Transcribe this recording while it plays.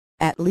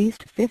At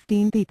least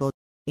 15 people,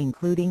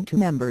 including 2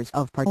 members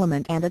of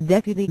parliament and a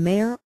deputy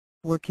mayor,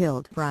 were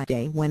killed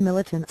Friday when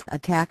militants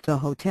attacked a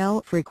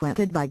hotel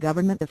frequented by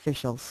government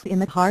officials in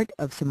the heart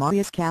of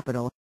Somalia's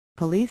capital,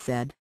 police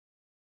said.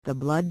 The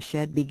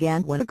bloodshed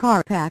began when a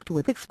car packed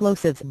with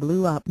explosives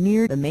blew up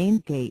near the main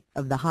gate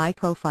of the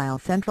high-profile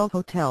Central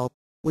Hotel,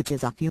 which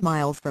is a few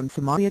miles from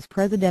Somalia's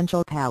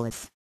presidential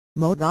palace,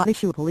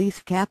 Mogadishu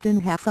Police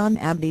Captain Hassan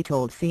Abdi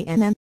told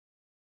CNN.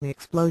 The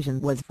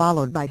explosion was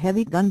followed by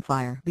heavy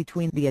gunfire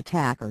between the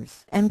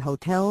attackers and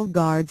hotel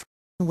guards,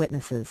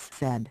 witnesses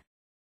said.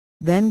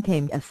 Then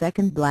came a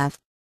second blast,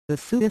 the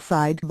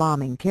suicide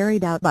bombing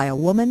carried out by a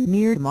woman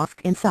near the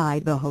mosque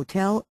inside the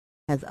hotel,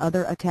 as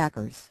other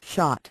attackers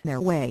shot their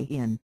way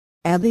in,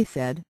 Abdi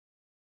said.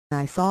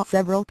 I saw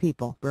several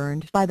people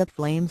burned by the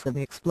flames of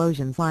the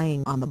explosions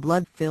lying on the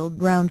blood-filled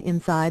ground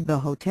inside the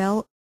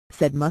hotel,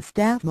 said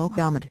Mustaf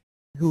Mohamed,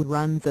 who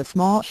runs a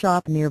small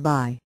shop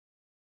nearby.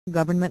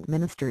 Government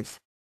ministers,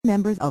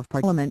 members of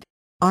parliament,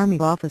 army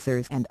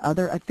officers and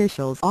other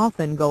officials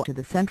often go to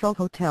the Central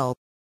Hotel.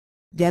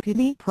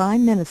 Deputy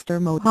Prime Minister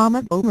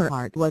Mohammed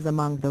Omar was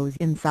among those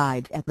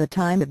inside at the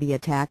time of the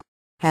attack,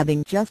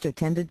 having just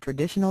attended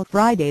traditional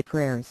Friday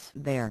prayers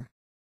there.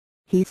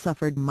 He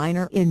suffered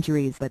minor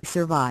injuries but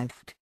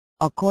survived,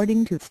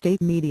 according to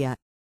state media,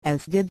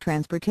 as did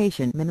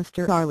Transportation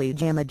Minister Ali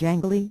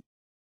Jamajangali.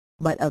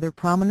 But other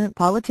prominent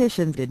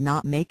politicians did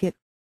not make it.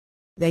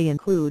 They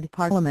include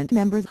Parliament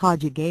members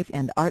Haji Gaif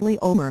and Arli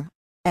Omar,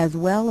 as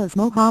well as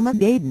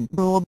Mohammed Aden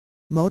Brob,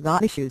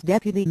 Mogadishu's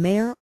deputy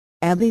mayor,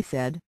 Abdi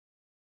said.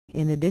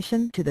 In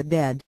addition to the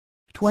dead,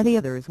 20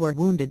 others were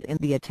wounded in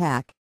the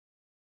attack.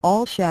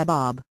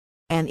 Al-Shabaab,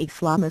 an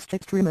Islamist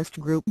extremist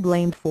group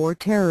blamed for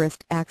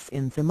terrorist acts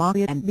in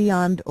Somalia and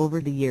beyond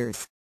over the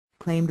years,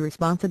 claimed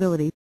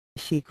responsibility,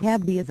 Sheikh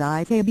Abdi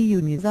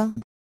Aziz,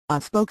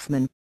 a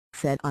spokesman,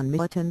 said on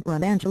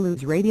militant-run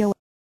Angelo's radio.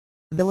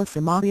 Villa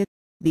Somalia,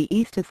 the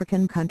East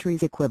African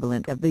country's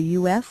equivalent of the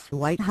U.S.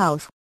 White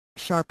House,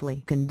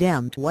 sharply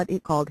condemned what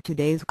it called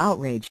today's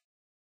outrage.